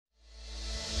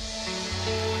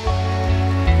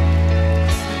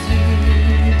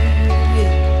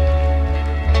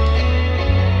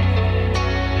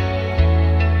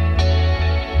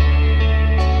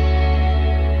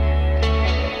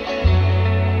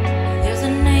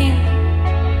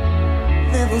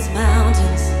moves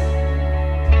mountains,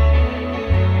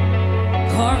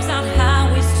 carves out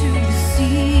highways to the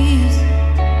seas.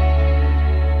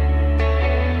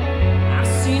 I've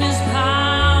seen his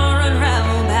power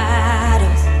unravel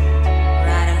battles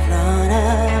right in front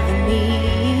of me.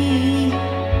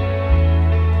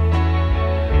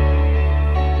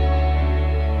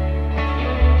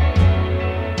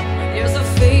 There's a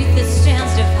faith that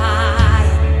stands defiant.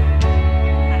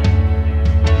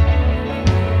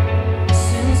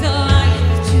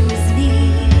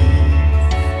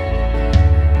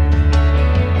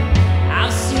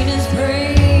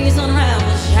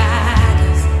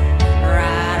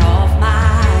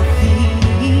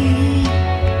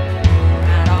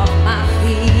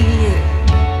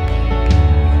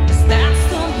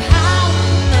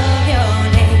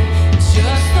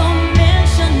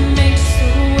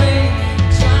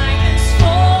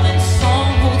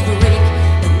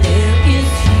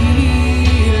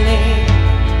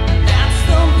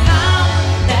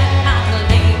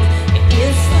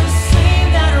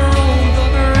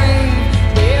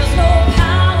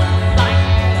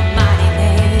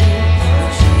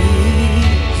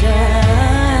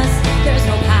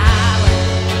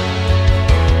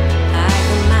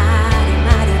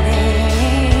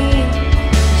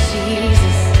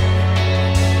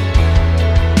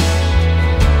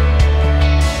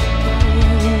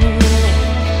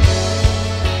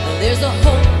 There's a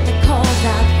hope that calls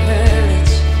out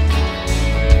courage.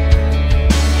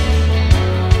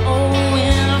 Oh,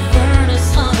 in a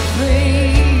furnace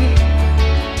unafraid,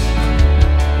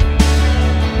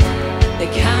 the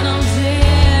kind of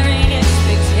daring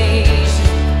expectation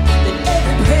that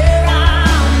every prayer I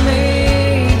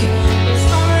make is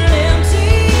on an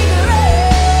empty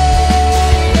grave.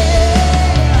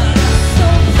 So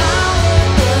power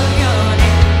of your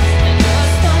name, and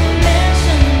just the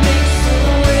mention makes the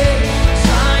way.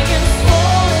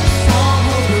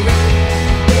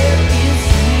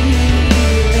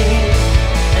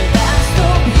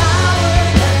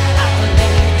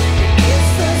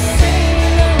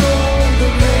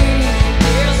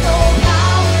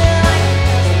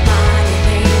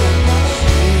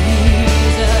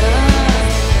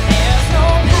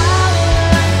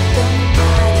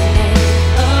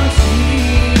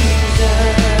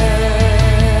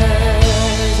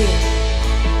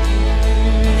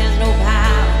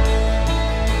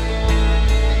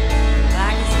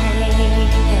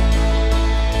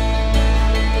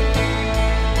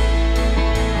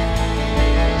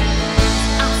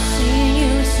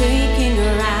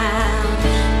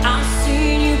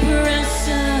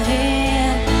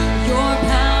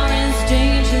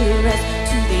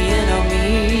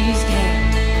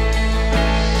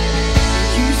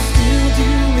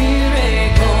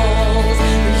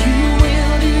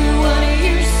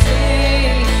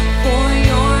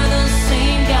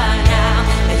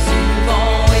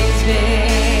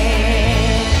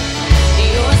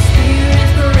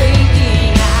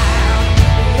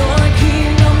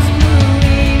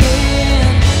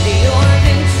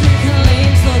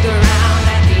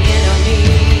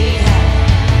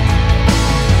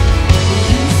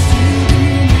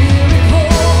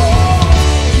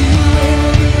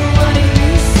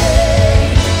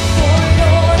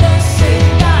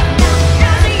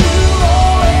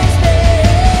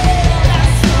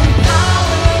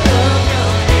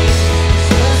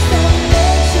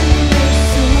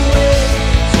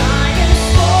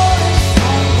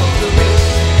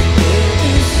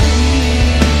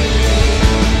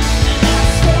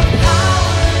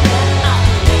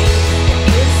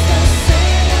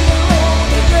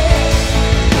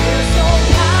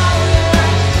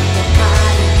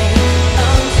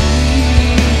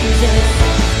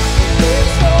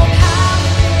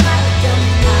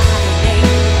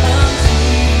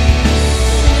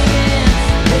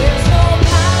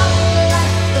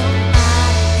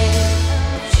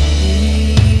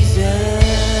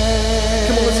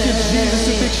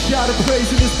 Shout of praise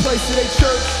in this place today,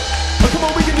 church. Oh, come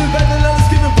on, we can do better than that.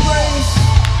 Let's give him praise.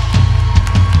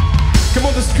 Come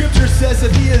on, the scripture says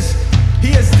that he has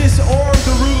disarmed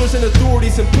the rulers and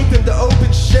authorities and put them to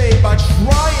open shame by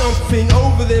triumphing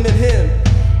over them in him.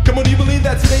 Come on, do you believe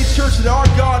that today, church, that our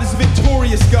God is a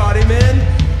victorious God? Amen.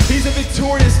 He's a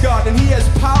victorious God, and he has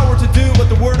power to do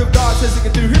what the word of God says he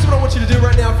can do. Here's what I want you to do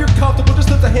right now. If you're comfortable, just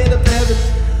lift a hand up to heaven.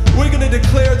 We're going to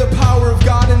declare the power of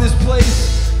God in this place.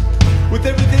 With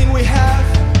everything we have,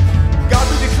 God,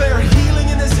 we declare